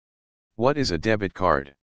What is a debit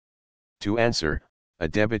card? To answer, a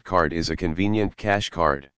debit card is a convenient cash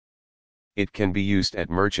card. It can be used at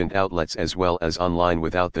merchant outlets as well as online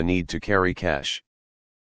without the need to carry cash.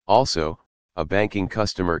 Also, a banking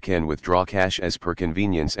customer can withdraw cash as per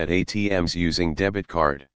convenience at ATMs using debit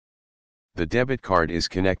card. The debit card is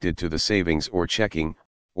connected to the savings or checking,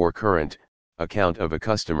 or current, account of a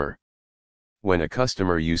customer. When a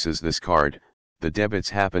customer uses this card, the debits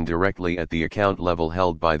happen directly at the account level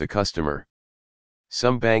held by the customer.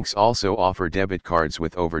 Some banks also offer debit cards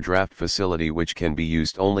with overdraft facility which can be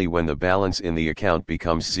used only when the balance in the account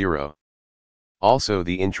becomes zero. Also,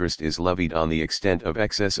 the interest is levied on the extent of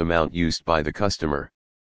excess amount used by the customer.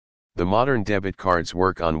 The modern debit cards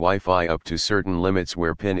work on Wi-Fi up to certain limits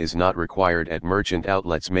where PIN is not required at merchant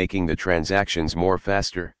outlets, making the transactions more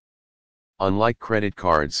faster. Unlike credit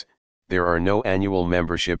cards, there are no annual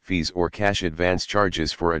membership fees or cash advance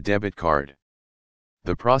charges for a debit card.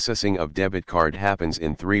 The processing of debit card happens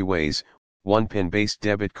in three ways. 1. PIN-based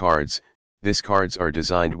debit cards. These cards are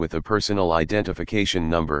designed with a personal identification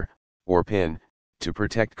number, or PIN, to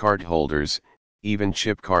protect cardholders. Even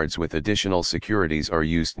chip cards with additional securities are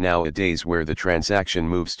used nowadays where the transaction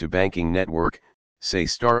moves to banking network, say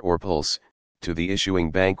Star or Pulse, to the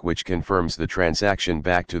issuing bank which confirms the transaction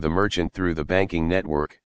back to the merchant through the banking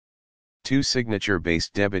network. 2.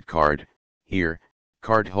 Signature-based debit card. Here,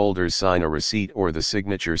 cardholders sign a receipt or the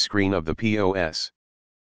signature screen of the POS.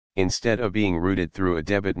 Instead of being routed through a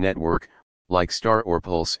debit network, like Star or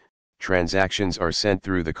Pulse, transactions are sent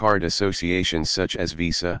through the card associations such as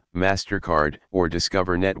Visa, MasterCard, or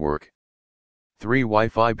Discover Network. 3.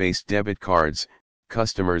 Wi-Fi-based debit cards.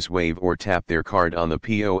 Customers wave or tap their card on the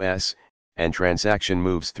POS, and transaction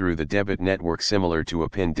moves through the debit network similar to a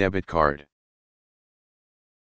PIN debit card.